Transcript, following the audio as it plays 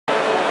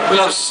We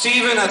have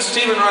Stephen, that's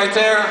Stephen right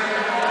there. A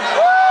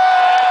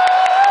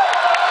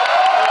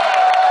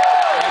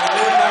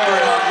new member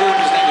in our group,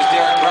 his name is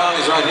Darren Brown,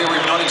 he's right here.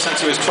 We've known him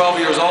since he was 12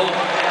 years old. A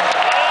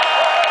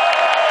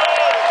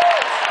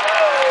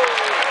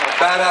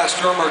badass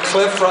drummer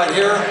Cliff right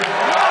here.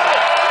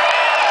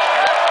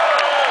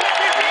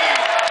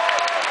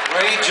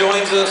 Ray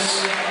joins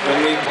us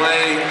when we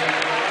play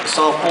the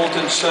Soft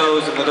Bolton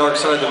shows and the Dark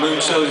Side of the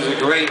Moon shows. He's a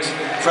great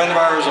friend of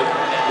ours,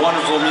 a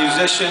wonderful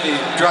musician. He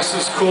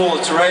dresses cool.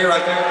 It's Ray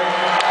right there.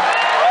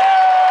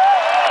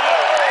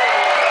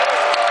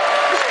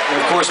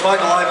 And of course,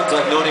 Michael Ivins,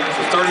 I've known him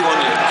for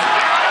 31 years.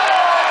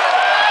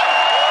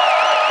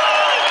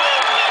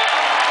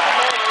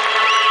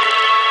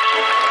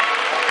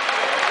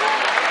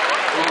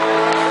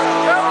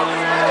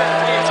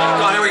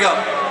 Come on, here we go.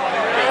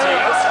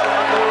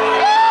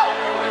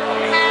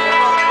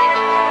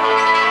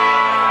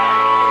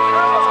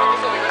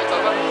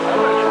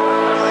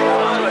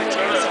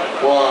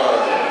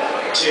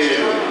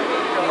 Two,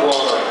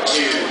 1,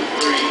 2,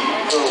 3,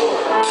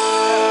 4.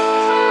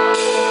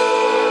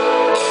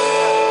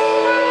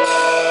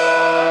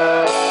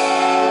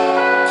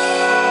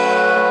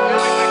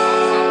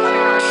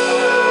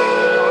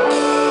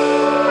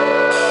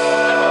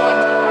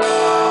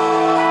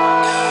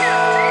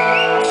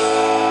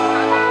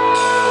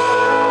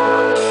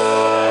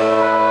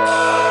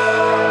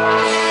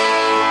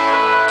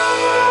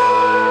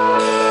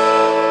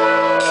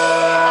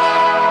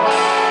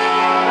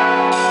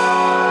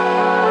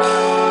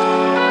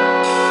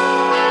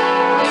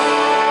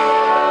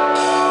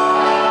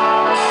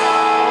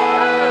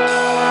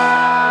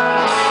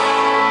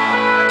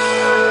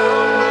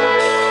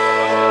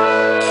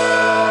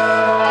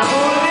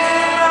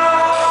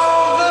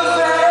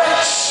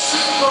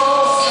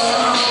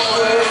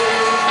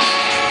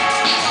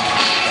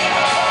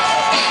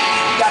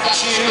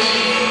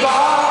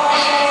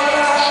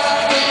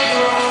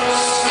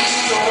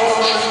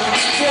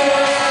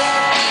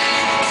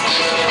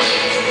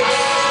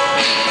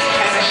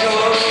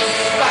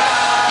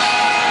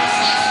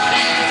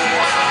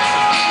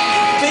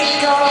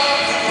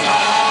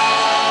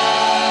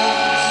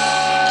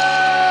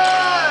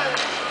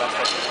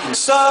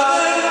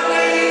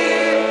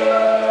 Suddenly,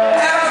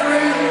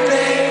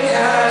 everything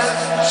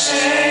has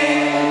changed.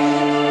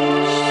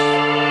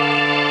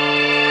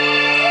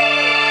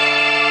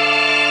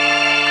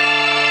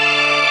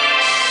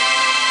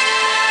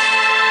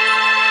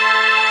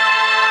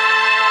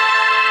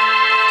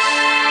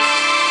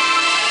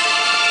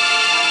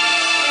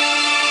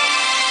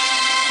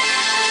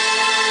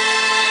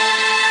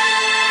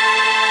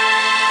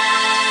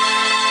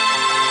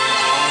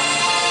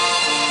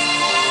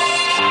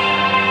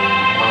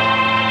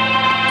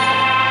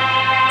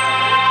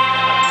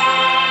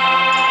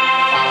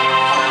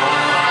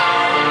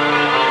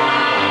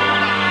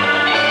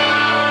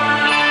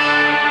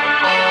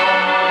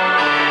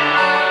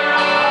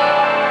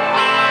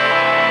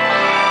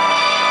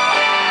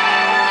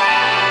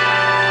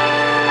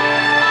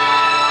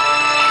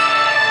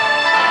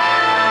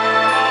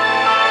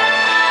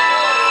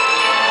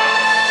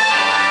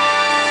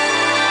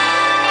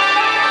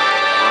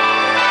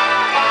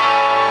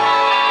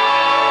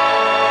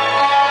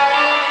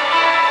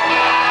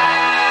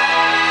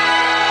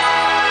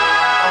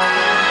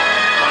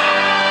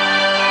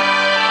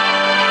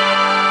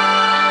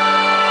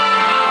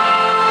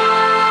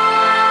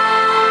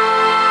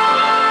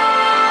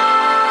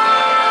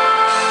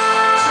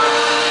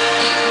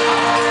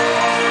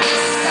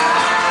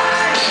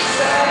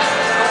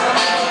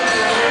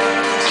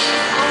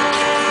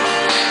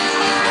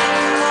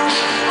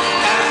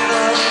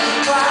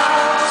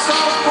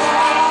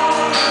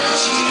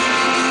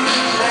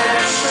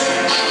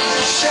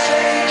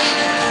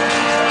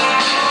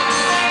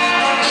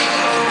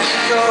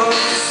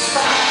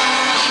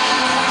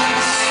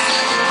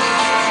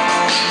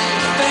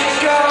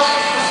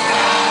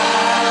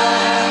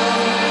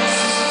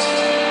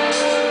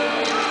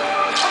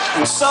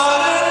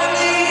 Suddenly